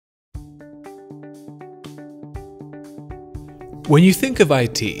When you think of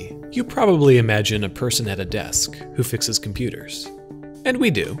IT, you probably imagine a person at a desk who fixes computers. And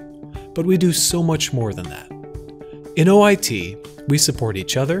we do, but we do so much more than that. In OIT, we support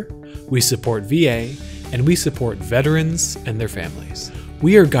each other, we support VA, and we support veterans and their families.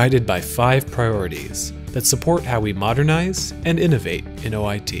 We are guided by 5 priorities that support how we modernize and innovate in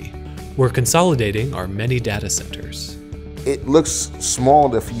OIT. We're consolidating our many data centers. It looks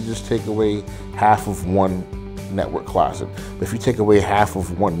small if you just take away half of one network closet. But if you take away half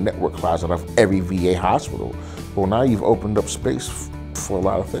of one network closet of every VA hospital, well, now you've opened up space for a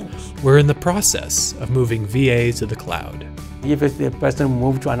lot of things. We're in the process of moving VA to the cloud. If the person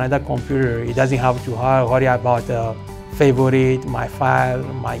moves to another computer, it doesn't have to worry about the favorite, my file,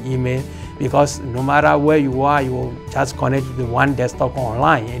 my email, because no matter where you are, you will just connect to the one desktop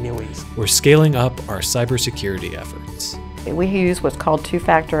online anyways. We're scaling up our cybersecurity efforts. We use what's called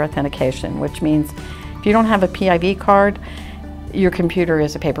two-factor authentication, which means if you don't have a PIV card, your computer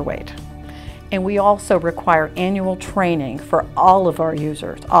is a paperweight. And we also require annual training for all of our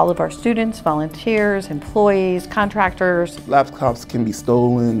users, all of our students, volunteers, employees, contractors. Laptops can be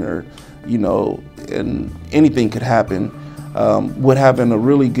stolen or, and anything could happen. With having a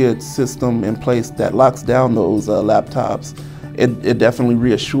really good system in place that locks down those laptops, it definitely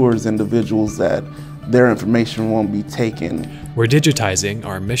reassures individuals that their information won't be taken. We're digitizing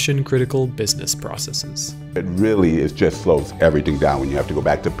our mission-critical business processes. It really just slows everything down when you have to go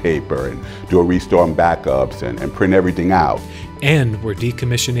back to paper and do a restore and backups and print everything out. And we're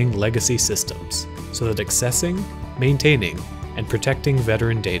decommissioning legacy systems so that accessing, maintaining, and protecting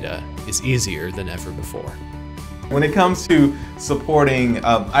veteran data is easier than ever before. When it comes to supporting,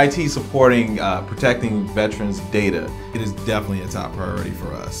 IT supporting protecting veterans' data, it is definitely a top priority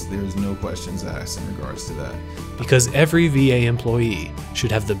for us. There's no questions asked in regards to that. Because every VA employee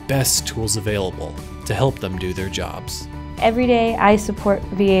should have the best tools available to help them do their jobs. Every day I support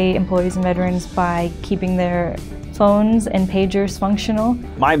VA employees and veterans by keeping their phones and pagers functional.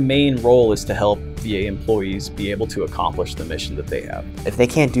 My main role is to help VA employees be able to accomplish the mission that they have. If they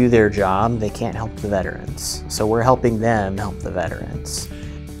can't do their job, they can't help the veterans. So we're helping them help the veterans.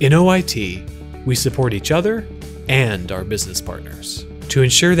 In OIT, we support each other and our business partners to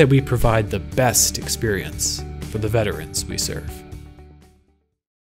ensure that we provide the best experience for the veterans we serve.